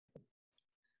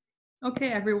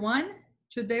Okay, everyone.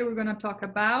 Today we're going to talk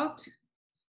about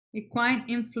equine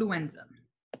influenza.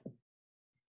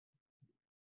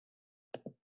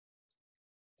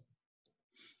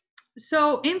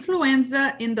 So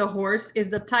influenza in the horse is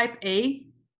the type A,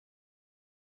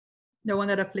 the one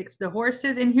that afflicts the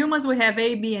horses. In humans, we have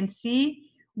A, B, and C,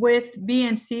 with B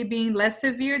and C being less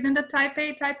severe than the type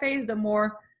A. Type A is the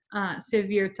more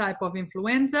severe type of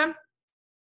influenza.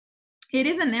 It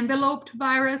is an enveloped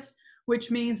virus,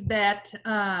 which means that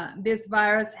this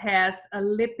virus has a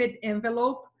lipid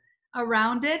envelope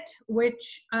around it,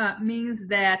 which means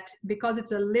that because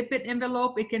it's a lipid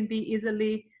envelope, it can be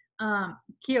easily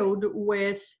killed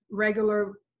with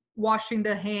regular washing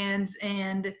the hands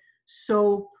and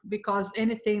soap, because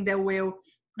anything that will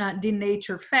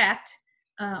denature fat,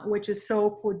 which is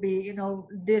soap, would be,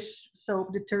 dish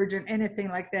soap, detergent, anything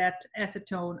like that,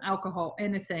 acetone, alcohol,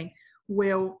 anything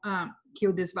will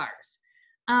kill this virus.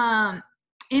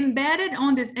 Embedded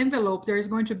on this envelope, there is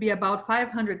going to be about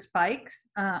 500 spikes,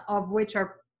 of which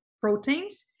are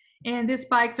proteins. And these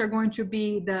spikes are going to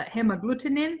be the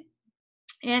hemagglutinin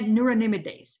and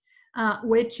neuraminidase,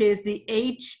 which is the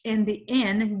H and the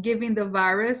N, giving the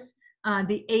virus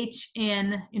the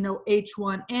HN,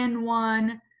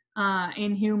 H1N1,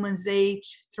 in humans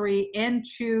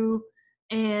H3N2,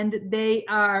 and they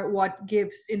are what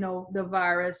gives, the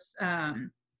virus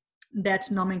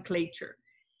that nomenclature.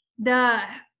 The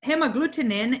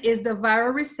hemagglutinin is the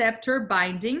viral receptor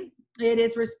binding. It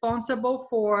is responsible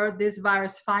for this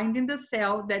virus finding the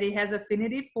cell that it has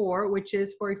affinity for, which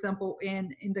is, for example,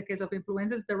 in the case of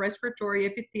influenza, the respiratory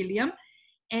epithelium,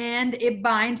 and it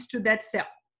binds to that cell.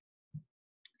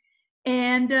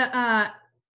 And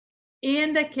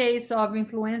in the case of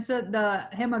influenza, the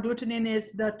hemagglutinin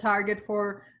is the target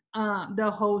for the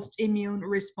host immune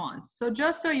response. So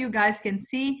just so you guys can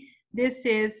see, this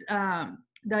is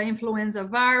the influenza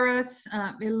virus.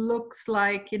 It looks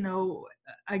like,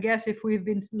 I guess if we've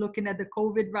been looking at the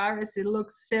COVID virus, it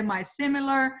looks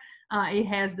semi-similar. It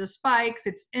has the spikes,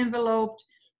 it's enveloped,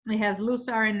 it has loose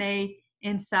RNA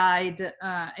inside,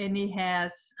 and it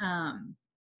has,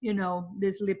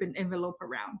 this lipid envelope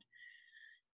around.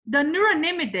 The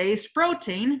neuraminidase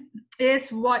protein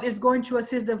is what is going to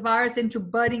assist the virus into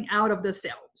budding out of the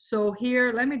cell. So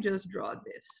here, let me just draw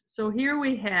this. So here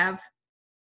we have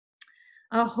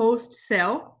a host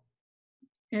cell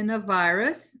in a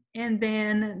virus, and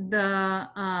then the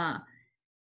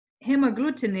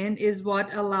hemagglutinin is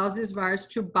what allows this virus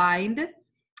to bind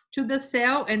to the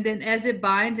cell, and then as it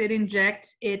binds, it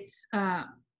injects its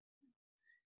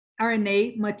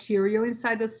RNA material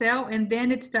inside the cell, and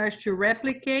then it starts to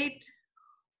replicate,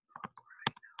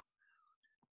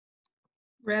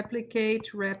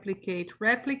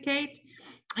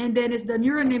 and then it's the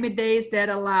neuraminidase that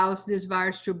allows this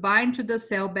virus to bind to the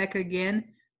cell back again,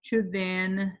 to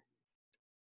then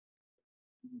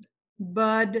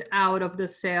bud out of the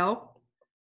cell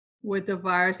with the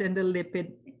virus and the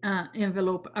lipid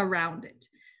envelope around it.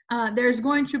 There's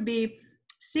going to be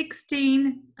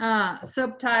 16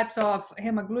 subtypes of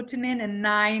hemagglutinin and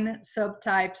 9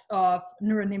 subtypes of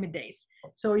neuraminidase.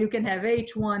 So you can have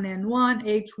H1N1,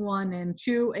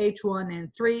 H1N2,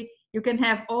 H1N3. You can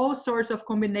have all sorts of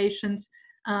combinations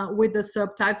with the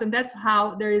subtypes, and that's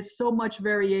how there is so much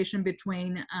variation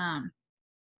between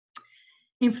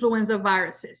influenza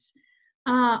viruses.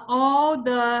 All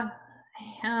the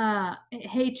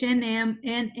HNM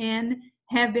and N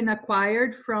have been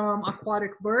acquired from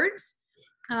aquatic birds.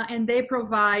 And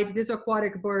these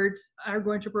aquatic birds are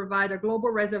going to provide a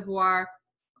global reservoir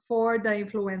for the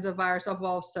influenza virus of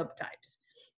all subtypes.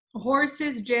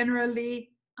 Horses generally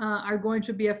are going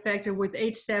to be affected with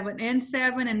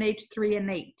H7N7 and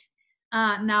H3N8.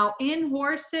 Now, in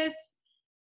horses,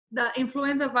 the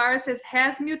influenza viruses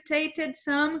has mutated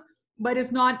some, but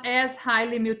it's not as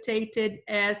highly mutated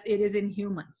as it is in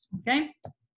humans, okay?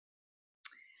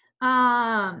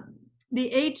 The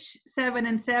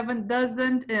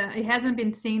H7N7 it hasn't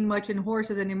been seen much in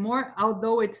horses anymore,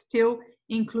 although it's still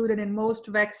included in most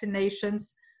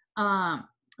vaccinations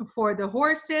for the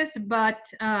horses,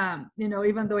 but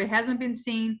even though it hasn't been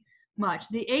seen much.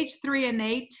 The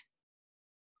H3N8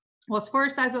 was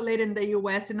first isolated in the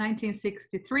US in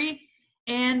 1963,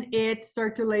 and it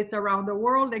circulates around the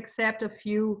world except a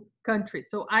few countries.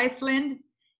 So Iceland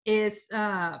is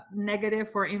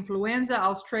negative for influenza,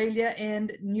 Australia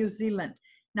and New Zealand.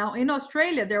 Now in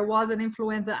Australia, there was an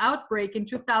influenza outbreak in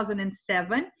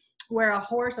 2007, where a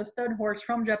stud horse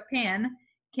from Japan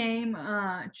came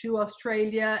to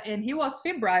Australia, and he was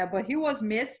febrile, but he was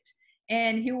missed,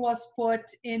 and he was put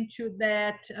into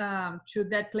that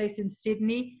place in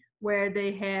Sydney where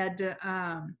they had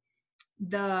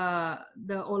the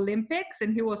Olympics,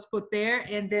 and he was put there,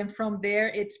 and then from there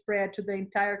it spread to the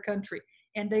entire country,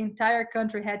 and the entire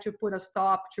country had to put a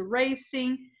stop to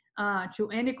racing, to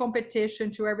any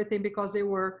competition, to everything, because they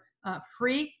were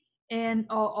free and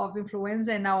of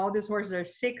influenza. And now all these horses are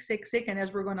sick, sick, sick. And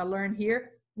as we're going to learn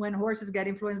here, when horses get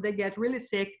influenza, they get really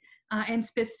sick, and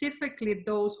specifically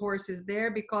those horses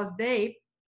there, because the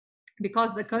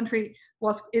country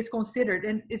is considered,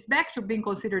 and it's back to being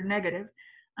considered negative.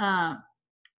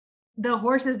 The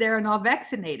horses there are not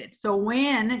vaccinated. So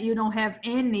when you don't have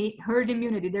any herd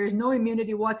immunity, there's no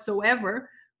immunity whatsoever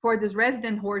for this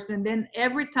resident horse, and then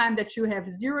every time that you have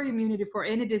zero immunity for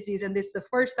any disease, and this is the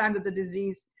first time that the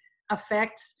disease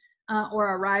affects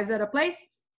or arrives at a place,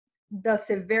 the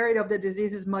severity of the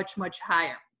disease is much, much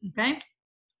higher. Okay.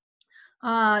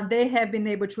 They have been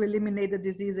able to eliminate the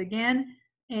disease again,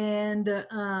 and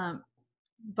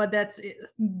but that's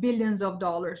billions of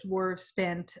dollars were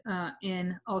spent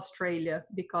in Australia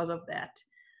because of that.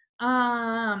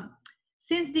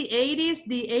 Since the 80s,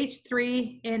 the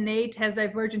H3N8 has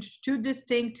diverged into two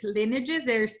distinct lineages.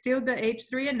 There's still the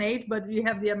H3N8, but you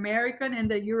have the American and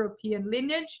the European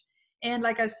lineage. And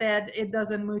like I said, it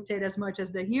doesn't mutate as much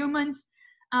as the humans.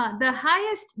 The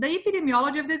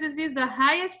epidemiology of this disease, the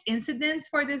highest incidence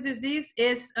for this disease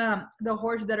is the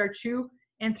horses that are 2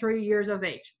 and 3 years of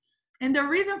age. And the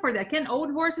reason for that, can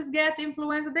old horses get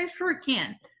influenza? They sure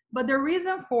can. But the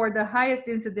reason for the highest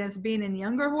incidence being in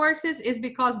younger horses is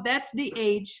because that's the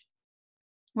age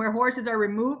where horses are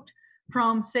removed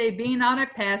from, say, being out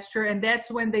at pasture, and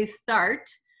that's when they start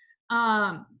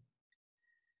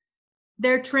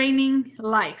their training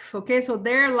life. Okay, so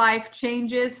their life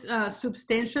changes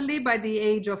substantially by the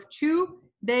age of 2.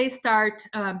 They start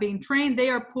being trained. They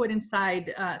are put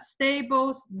inside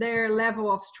stables. Their level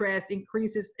of stress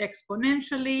increases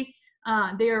exponentially.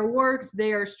 They are worked,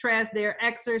 they are stressed, they are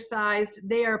exercised,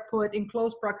 they are put in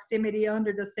close proximity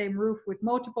under the same roof with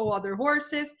multiple other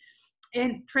horses.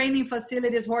 And training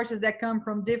facilities, horses that come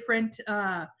from different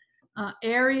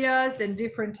areas and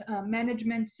different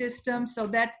management systems. So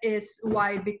that is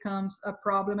why it becomes a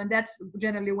problem. And that's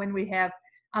generally when we have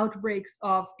outbreaks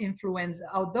of influenza,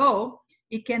 although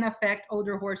it can affect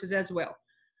older horses as well.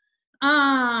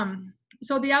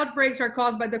 So the outbreaks are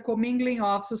caused by the commingling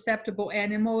of susceptible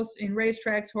animals in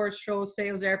racetracks, horse shows,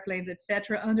 sales, airplanes,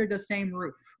 etc., under the same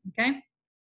roof. Okay.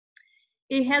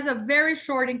 It has a very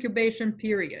short incubation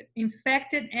period.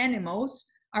 Infected animals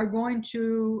are going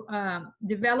to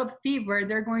develop fever.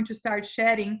 They're going to start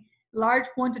shedding large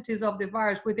quantities of the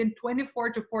virus within 24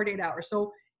 to 48 hours.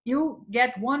 So you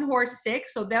get one horse sick.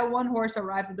 So that one horse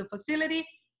arrives at the facility.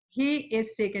 He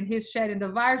is sick and he's shedding the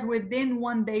virus. Within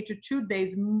 1 day to 2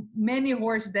 days, many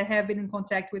horses that have been in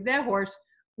contact with that horse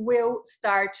will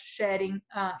start shedding,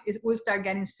 will start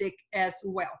getting sick as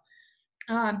well.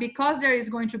 Because there is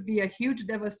going to be a huge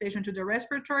devastation to the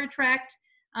respiratory tract,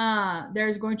 there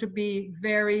is going to be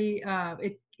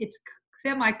it's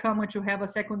semi-common to have a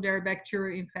secondary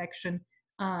bacterial infection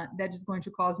that is going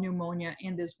to cause pneumonia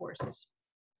in these horses.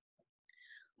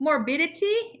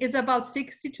 Morbidity is about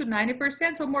 60 to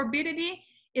 90%. So morbidity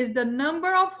is the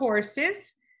number of horses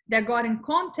that got in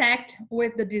contact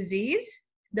with the disease,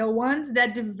 the ones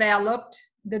that developed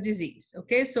the disease.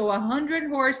 Okay, so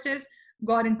 100 horses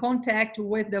got in contact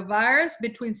with the virus,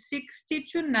 between 60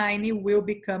 to 90 will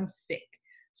become sick.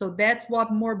 So that's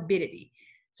what morbidity.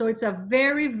 So it's a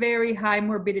very, very high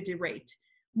morbidity rate.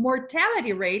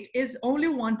 Mortality rate is only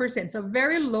 1%. It's a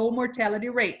very low mortality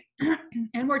rate.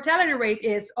 And mortality rate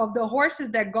is of the horses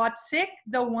that got sick,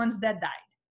 the ones that died.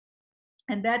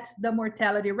 And that's the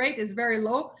mortality rate is very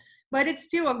low, but it's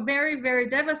still a very, very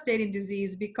devastating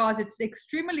disease because it's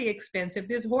extremely expensive.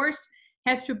 This horse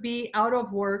has to be out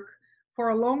of work for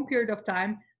a long period of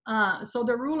time. So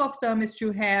the rule of thumb is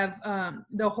to have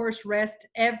the horse rest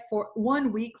for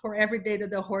 1 week for every day that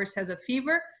the horse has a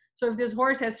fever. So if this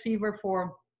horse has fever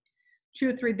for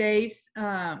 2-3 days,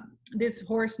 this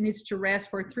horse needs to rest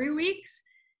for 3 weeks,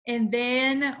 and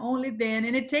then only then,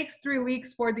 and it takes 3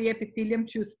 weeks for the epithelium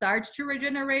to start to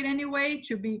regenerate anyway,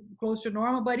 to be close to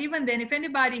normal. But even then, if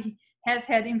anybody has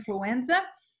had influenza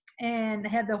and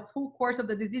had the full course of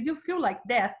the disease, you feel like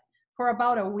death for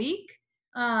about a week.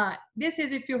 This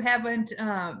is if you haven't,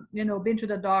 been to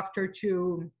the doctor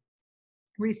to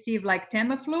receive like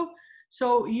Tamiflu.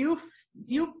 So you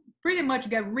pretty much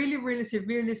get really, really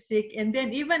severely sick. And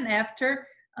then even after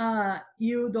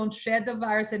you don't shed the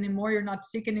virus anymore, you're not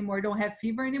sick anymore, you don't have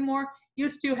fever anymore, you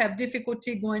still have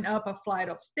difficulty going up a flight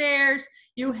of stairs.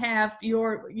 You have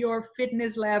your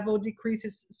fitness level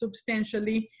decreases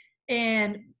substantially.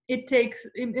 And it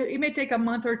may take a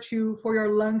month or two for your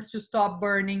lungs to stop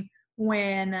burning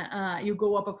when you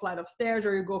go up a flight of stairs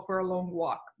or you go for a long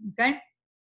walk, okay?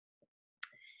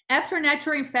 After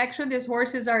natural infection, these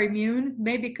horses are immune,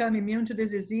 may become immune to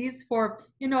this disease for,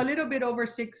 a little bit over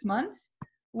 6 months,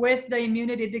 with the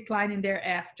immunity declining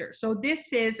thereafter. So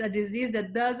this is a disease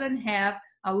that doesn't have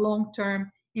a long-term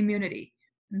immunity,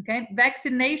 okay?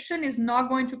 Vaccination is not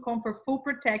going to confer full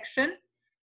protection.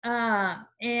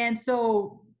 And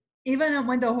so even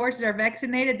when the horses are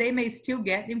vaccinated, they may still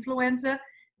get influenza.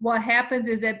 What happens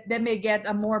is that they may get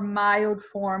a more mild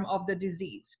form of the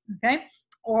disease, okay?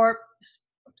 Or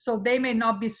so they may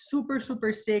not be super,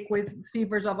 super sick with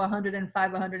fevers of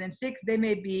 105, 106. They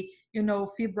may be,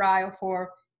 febrile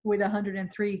with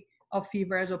 103 of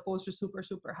fever as opposed to super,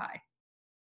 super high.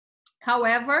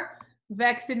 However,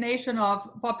 vaccination of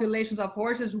populations of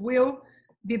horses will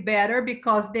be better,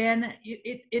 because then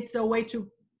it's a way to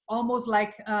almost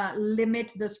like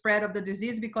limit the spread of the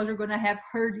disease, because you're going to have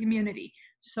herd immunity.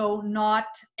 So not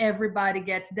everybody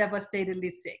gets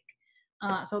devastatedly sick.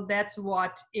 So that's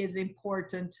what is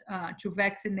important, to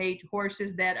vaccinate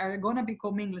horses that are going to be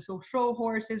commingling. So show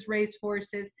horses, race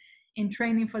horses, in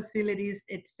training facilities,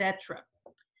 etc.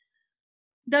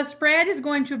 The spread is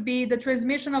going to be, the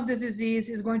transmission of this disease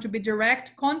is going to be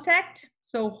direct contact,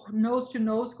 so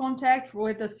nose-to-nose contact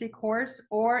with a sick horse,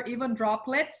 or even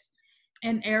droplets,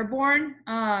 and airborne,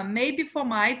 maybe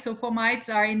fomites. So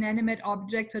fomites are inanimate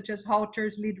objects such as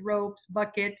halters, lead ropes,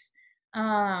 buckets,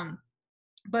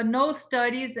 but no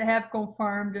studies have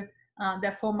confirmed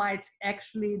that fomites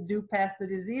actually do pass the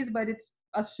disease, but it's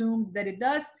assumed that it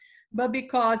does. But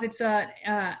because it's an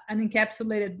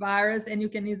encapsulated virus and you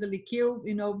can easily kill,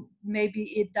 maybe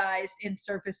it dies in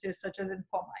surfaces such as in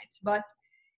fomites, but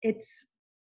it's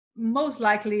most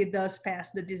likely it does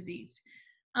pass the disease.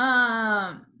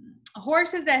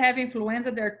 Horses that have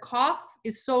influenza, their cough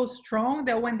is so strong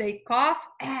that when they cough,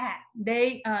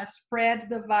 they spread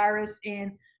the virus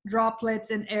in droplets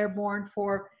and airborne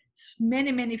for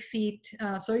many, many feet.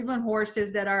 So even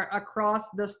horses that are across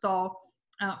the stall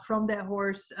from that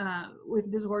horse,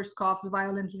 if this horse coughs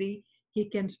violently, he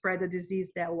can spread the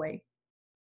disease that way.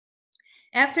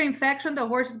 After infection, the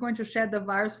horse is going to shed the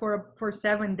virus for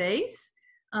 7 days.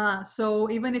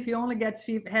 So even if he only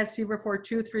has fever for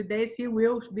 2-3 days, he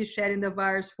will be shedding the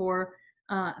virus for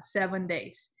 7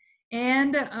 days.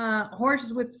 And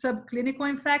horses with subclinical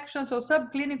infection. So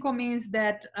subclinical means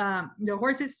that the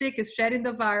horse is sick, is shedding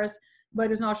the virus,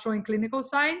 but is not showing clinical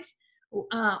signs,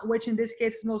 which in this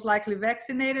case is most likely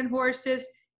vaccinated horses,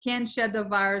 can shed the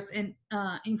virus and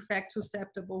infect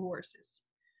susceptible horses.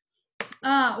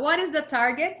 What is the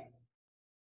target?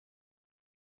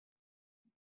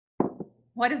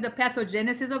 What is the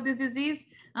pathogenesis of this disease?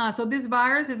 So this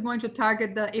virus is going to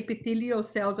target the epithelial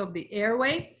cells of the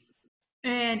airway,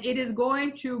 and it is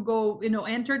going to go,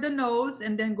 enter the nose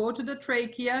and then go to the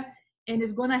trachea, and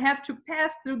it's going to have to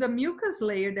pass through the mucus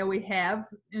layer that we have,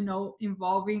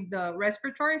 involving the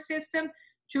respiratory system,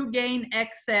 to gain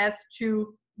access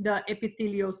to the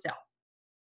epithelial cell.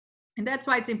 And that's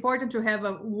why it's important to have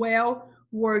a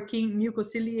well-working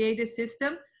mucociliated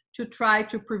system to try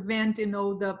to prevent,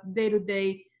 the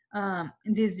day-to-day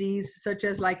disease, such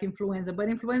as like influenza. But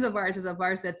influenza virus is a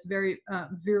virus that's very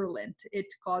virulent. It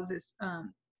causes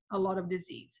a lot of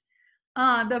disease.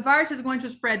 The virus is going to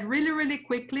spread really, really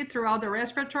quickly throughout the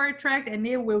respiratory tract, and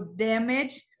it will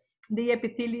damage the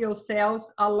epithelial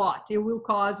cells a lot. It will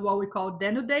cause what we call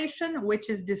denudation, which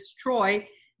is destroy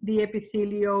the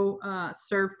epithelial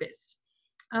surface,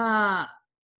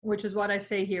 which is what I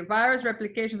say here. Virus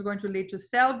replication is going to lead to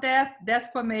cell death,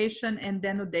 desquamation, and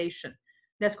denudation.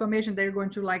 Desquamation, they're going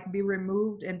to be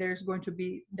removed, and there's going to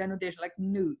be denudation, like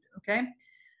nude, okay?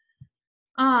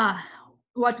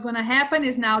 What's going to happen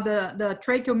is now the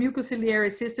tracheal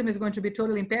mucociliary system is going to be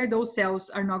totally impaired. Those cells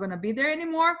are not going to be there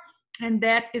anymore, and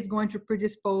that is going to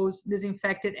predispose these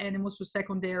infected animals to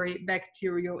secondary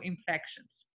bacterial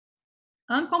infections.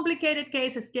 Uncomplicated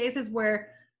cases where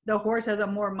the horse has a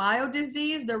more mild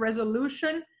disease, the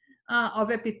resolution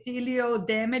of epithelial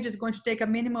damage is going to take a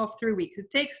minimum of 3 weeks. It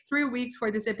takes 3 weeks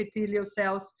for these epithelial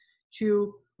cells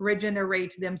to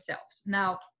regenerate themselves.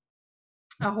 Now,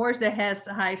 a horse that has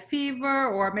high fever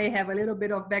or may have a little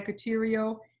bit of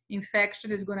bacterial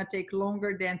infection is going to take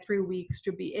longer than 3 weeks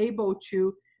to be able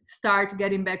to start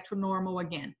getting back to normal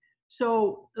again.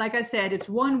 So, like I said, it's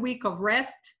 1 week of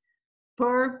rest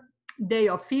per day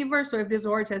of fever. So if this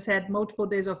horse has had multiple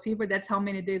days of fever, that's how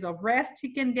many days of rest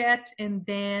he can get. And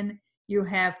then you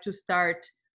have to start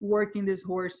working these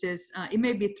horses. It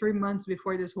may be 3 months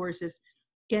before these horses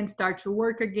can start to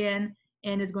work again.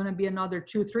 And it's going to be another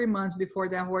 2-3 months before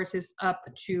that horse is up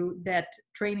to that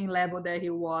training level that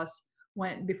he was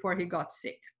before he got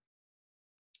sick.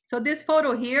 So this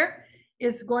photo here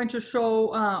is going to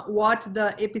show what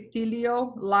the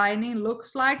epithelial lining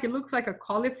looks like. It looks like a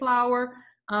cauliflower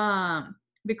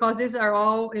because these are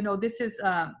all, this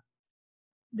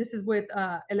is with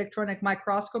electronic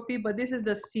microscopy, but this is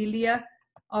the cilia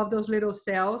of those little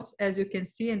cells, as you can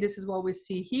see, and this is what we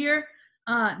see here.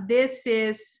 This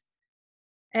is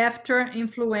after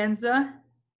influenza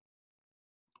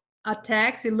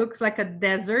attacks. It looks like a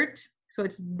desert, so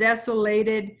it's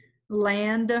desolated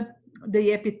land.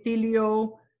 The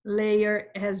epithelial layer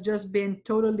has just been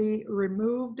totally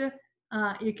removed.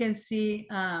 You can see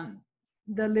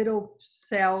the little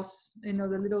cells, the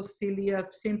little cilia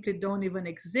simply don't even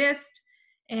exist.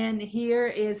 And here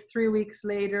is 3 weeks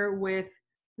later with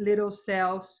little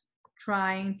cells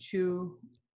trying to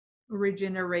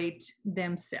regenerate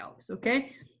themselves,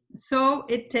 okay? So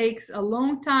it takes a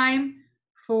long time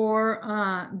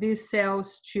for these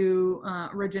cells to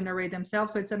regenerate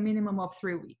themselves. So it's a minimum of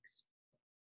 3 weeks.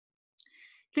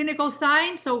 Clinical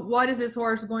signs. So what is this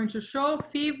horse going to show?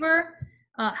 Fever,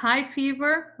 high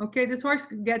fever. Okay, this horse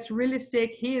gets really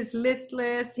sick. He is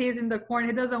listless. He's in the corner.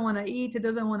 He doesn't want to eat. He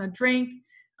doesn't want to drink.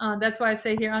 That's why I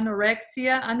say here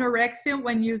anorexia. Anorexia,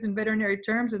 when used in veterinary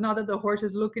terms, is not that the horse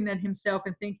is looking at himself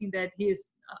and thinking that he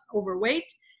is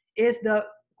overweight. Is the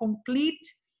complete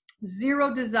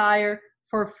zero desire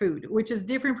for food, which is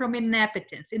different from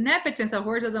inappetence. Inappetence, a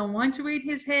horse doesn't want to eat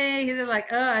his hay. He's like,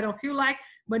 I don't feel like.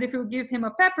 But if you give him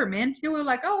a peppermint, he will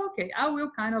like, oh, okay, I will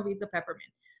kind of eat the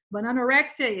peppermint. But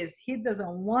anorexia is he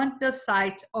doesn't want the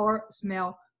sight or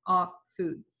smell of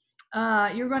food.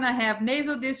 You're going to have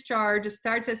nasal discharge. It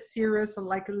starts as serous,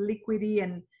 like liquidy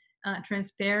and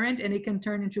transparent, and it can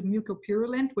turn into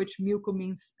mucopurulent, which muco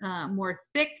means more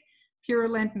thick.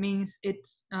 Purulent means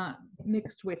it's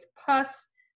mixed with pus.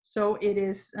 So it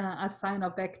is a sign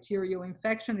of bacterial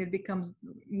infection. It becomes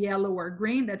yellow or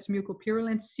green. That's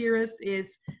mucopurulent. Serous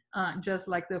is just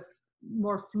like the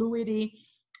more fluidy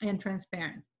and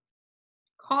transparent.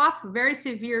 Cough, very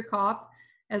severe cough.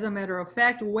 As a matter of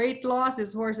fact, weight loss.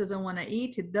 This horse doesn't want to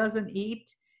eat. It doesn't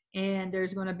eat. And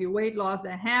there's going to be weight loss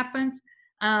that happens.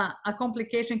 A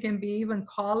complication can be even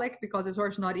colic because this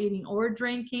horse is not eating or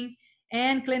drinking.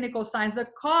 And clinical signs. The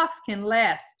cough can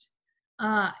last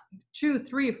 2,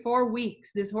 3, 4 weeks.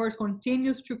 This horse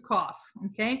continues to cough,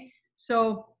 okay?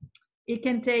 So it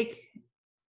can take,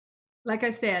 like I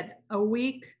said, a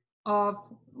week of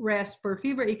rest per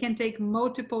fever. It can take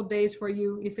multiple days for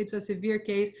you, if it's a severe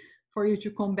case, for you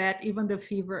to combat even the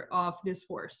fever of this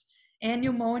horse. And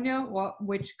pneumonia,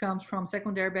 which comes from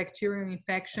secondary bacterial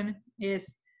infection,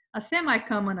 is a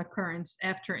semi-common occurrence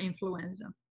after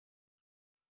influenza.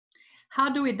 How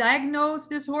do we diagnose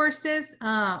these horses?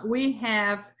 We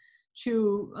have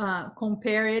to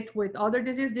compare it with other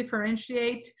diseases,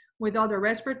 differentiate with other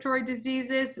respiratory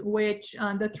diseases, which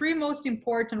the 3 most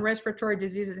important respiratory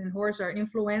diseases in horse are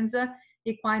influenza,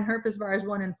 equine herpes virus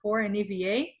 1 and 4, and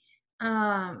EVA,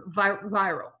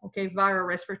 viral, okay, viral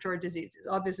respiratory diseases.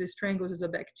 Obviously, strangles is a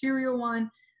bacterial one.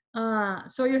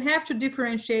 So you have to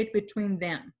differentiate between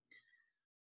them.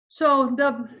 So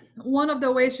one of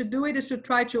the ways to do it is to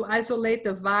try to isolate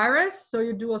the virus. So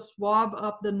you do a swab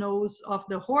up the nose of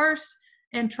the horse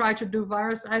and try to do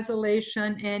virus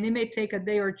isolation. And it may take a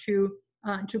day or 2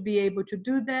 to be able to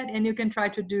do that. And you can try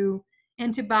to do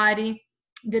antibody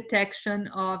detection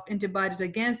of antibodies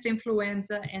against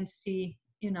influenza and see,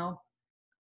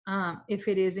 if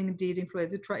it is indeed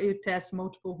influenza. You test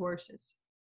multiple horses.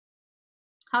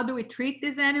 How do we treat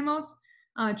these animals?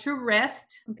 To rest.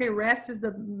 Okay, rest is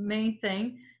the main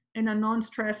thing in a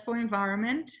non-stressful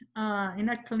environment, in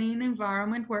a clean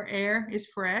environment where air is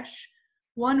fresh.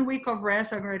 1 week of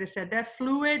rest, I've already said that.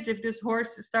 Fluids, if this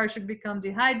horse starts to become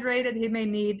dehydrated, he may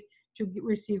need to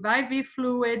receive IV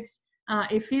fluids.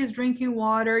 If he's drinking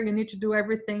water, you need to do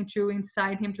everything to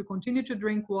incite him to continue to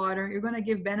drink water. You're going to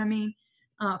give Benamine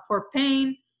for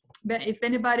pain. If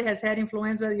anybody has had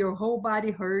influenza, your whole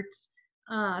body hurts.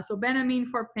 So Benamine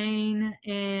for pain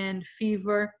and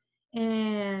fever.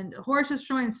 And horses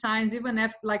showing signs, even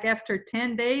after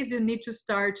 10 days, you need to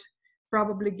start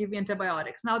probably giving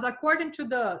antibiotics. Now, according to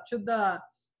the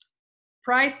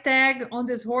price tag on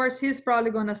this horse, he's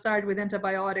probably going to start with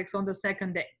antibiotics on the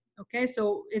 2nd day. Okay,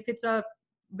 so if it's a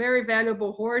very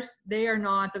valuable horse, the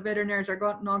veterinarians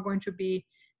are not going to be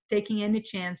taking any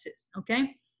chances.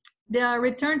 Okay, the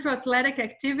return to athletic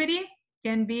activity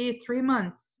can be 3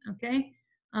 months. Okay,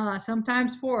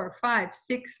 sometimes 4, 5,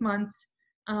 6 months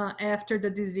after the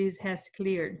disease has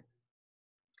cleared.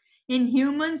 In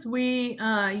humans, we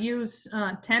use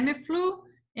Tamiflu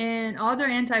and other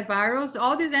antivirals.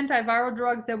 All these antiviral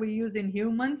drugs that we use in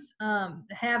humans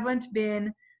haven't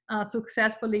been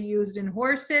successfully used in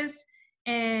horses,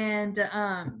 and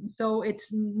so it's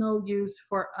no use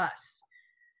for us.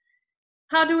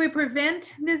 How do we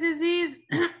prevent this disease?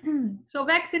 So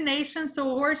vaccination, so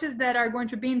horses that are going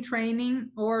to be in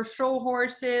training, or show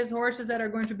horses, horses that are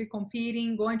going to be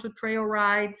competing, going to trail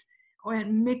rides,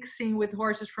 and mixing with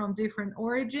horses from different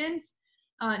origins,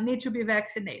 need to be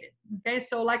vaccinated. Okay,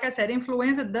 so like I said,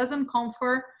 influenza doesn't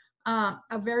confer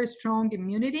a very strong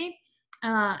immunity,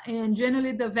 and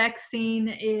generally the vaccine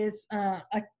is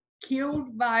a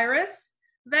killed virus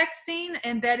vaccine,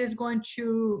 and that is going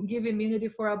to give immunity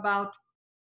for about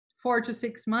 4 to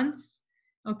 6 months.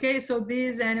 Okay, so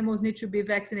these animals need to be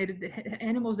vaccinated. The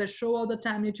animals that show all the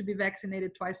time need to be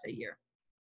vaccinated twice a year.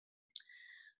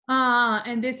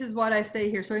 And this is what I say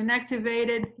here. So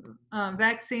inactivated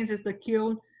vaccines is the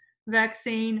killed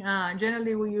vaccine.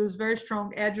 Generally, we use very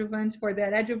strong adjuvants. For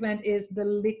that, adjuvant is the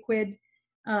liquid,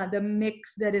 the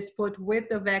mix that is put with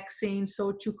the vaccine,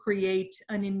 so to create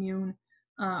an immune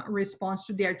response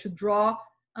to there, to draw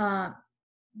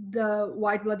the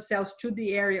white blood cells to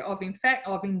the area of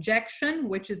injection,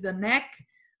 which is the neck.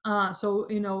 So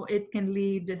it can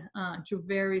lead to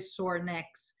very sore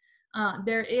necks.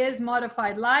 There is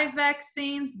modified live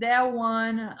vaccines. That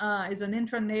one is an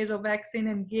intranasal vaccine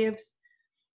and gives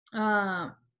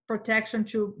protection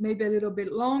to maybe a little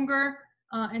bit longer.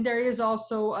 And there is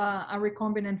also a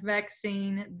recombinant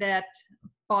vaccine that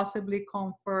possibly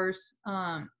confers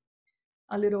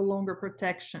a little longer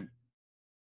protection.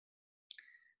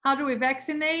 How do we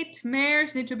vaccinate?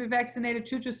 Mares need to be vaccinated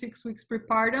 2 to 6 weeks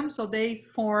prepartum, so they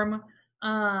form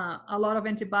a lot of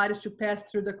antibodies to pass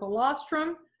through the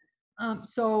colostrum.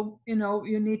 So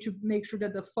you need to make sure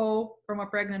that the foal from a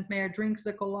pregnant mare drinks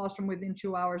the colostrum within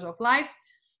 2 hours of life.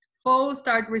 Foals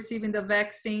start receiving the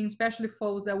vaccine, especially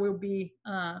foals that will be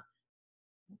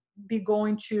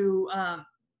going to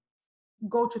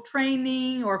go to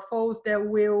training, or foals that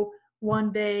will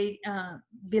one day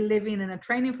be living in a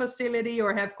training facility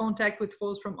or have contact with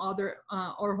foals from other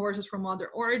or horses from other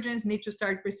origins, need to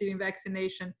start receiving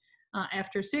vaccination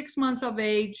after 6 months of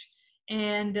age.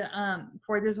 And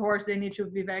for this horse, they need to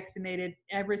be vaccinated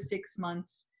every 6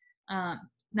 months.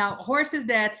 Now, horses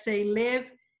that say live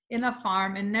in a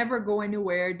farm and never go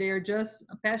anywhere, they are just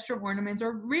pasture ornaments,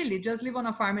 or really just live on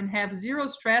a farm and have zero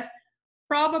stress,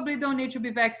 probably don't need to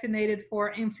be vaccinated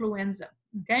for influenza,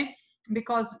 okay?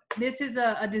 Because this is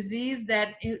a disease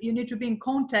that you need to be in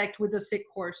contact with the sick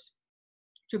horse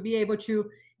to be able to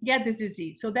get this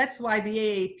disease. So that's why the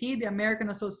AAP, the American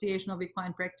Association of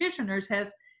Equine Practitioners,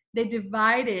 they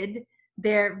divided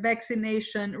their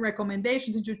vaccination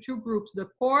recommendations into 2 groups: the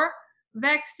core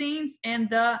vaccines and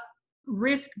the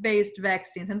risk-based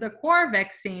vaccines. And the core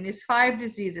vaccine is 5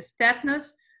 diseases: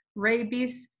 tetanus,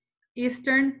 rabies,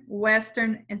 Eastern,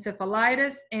 Western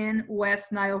encephalitis, and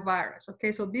West Nile virus.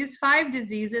 Okay, so these 5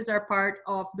 diseases are part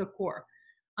of the core.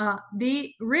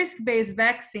 The risk-based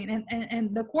vaccine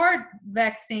and the core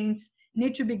vaccines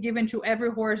need to be given to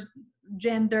every horse,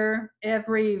 gender,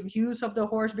 every use of the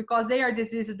horse, because they are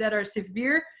diseases that are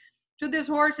severe to these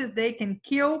horses. They can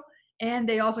kill, and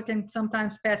they also can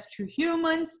sometimes pass to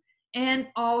humans, and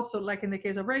also, like in the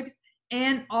case of rabies,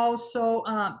 and also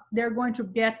they're going to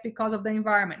get because of the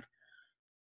environment.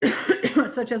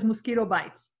 Such as mosquito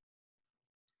bites.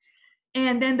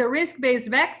 And then the risk-based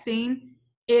vaccine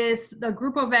is the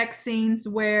group of vaccines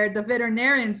where the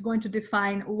veterinarian is going to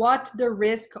define what the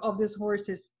risk of this horse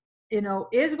is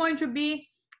going to be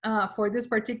for this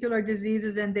particular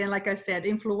diseases. And then, like I said,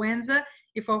 influenza,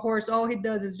 if a horse, all he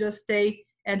does is just stay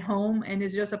at home and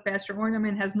is just a pasture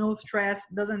ornament, has no stress,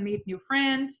 doesn't meet new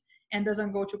friends, and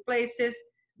doesn't go to places,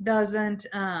 doesn't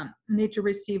need to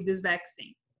receive this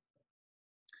vaccine.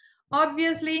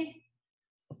 Obviously,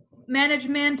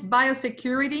 management,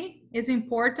 biosecurity is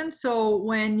important. So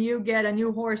when you get a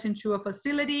new horse into a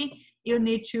facility, you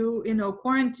need to,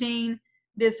 quarantine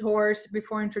this horse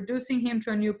before introducing him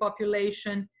to a new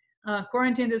population.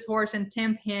 Quarantine this horse and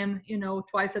temp him,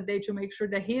 twice a day to make sure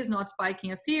that he is not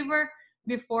spiking a fever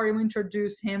before you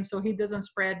introduce him, so he doesn't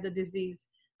spread the disease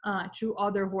to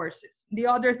other horses. The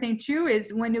other thing too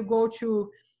is when you go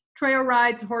to trail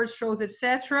rides, horse shows,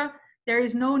 etc., there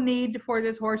is no need for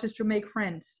these horses to make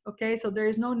friends, okay? So there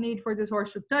is no need for this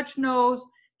horse to touch nose,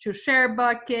 to share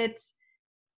buckets,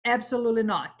 absolutely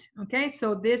not, okay?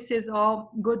 So this is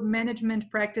all good management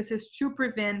practices to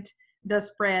prevent the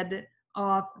spread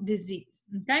of disease,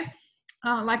 okay?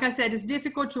 Like I said, it's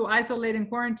difficult to isolate and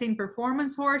quarantine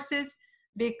performance horses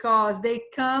because they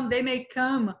may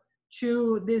come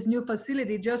to this new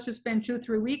facility just to spend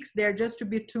 2-3 weeks there, just to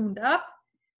be tuned up.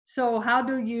 So how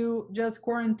do you just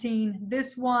quarantine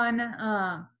this one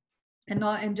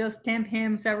and just temp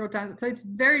him several times. So it's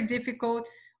very difficult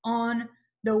on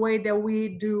the way that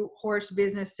we do horse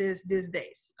businesses these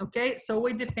days. Okay, so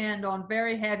we depend on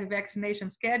very heavy vaccination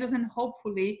schedules and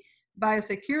hopefully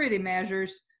biosecurity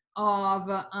measures of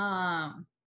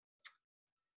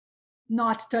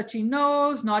not touching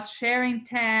nose, not sharing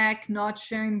tack, not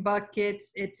sharing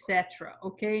buckets, etc.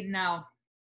 Okay, now,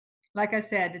 like I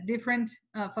said, different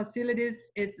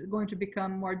facilities is going to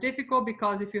become more difficult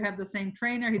because if you have the same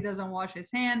trainer, he doesn't wash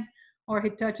his hands, or he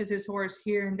touches his horse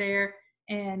here and there,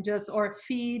 and just or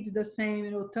feeds the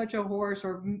same, touch a horse,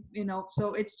 or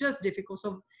so it's just difficult.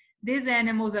 So these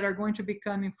animals that are going to be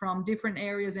coming from different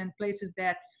areas and places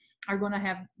that are going to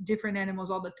have different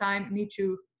animals all the time need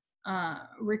to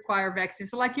require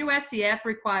vaccines. So like USCF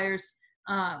requires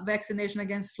vaccination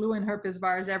against flu and herpes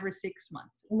virus every 6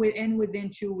 months and within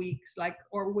 2 weeks, like,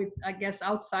 or with, I guess,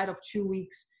 outside of 2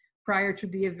 weeks prior to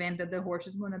the event that the horse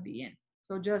is going to be in.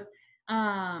 So just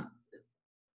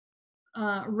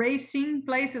racing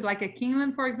places like a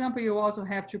Keeneland, for example, you also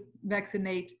have to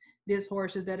vaccinate these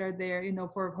horses that are there,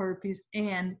 for herpes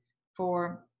and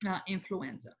for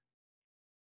influenza.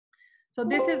 So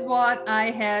this is what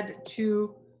I had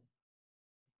to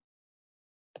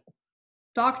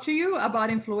talk to you about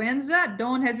influenza.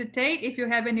 Don't hesitate. If you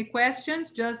have any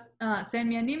questions, just send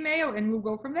me an email and we'll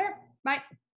go from there. Bye.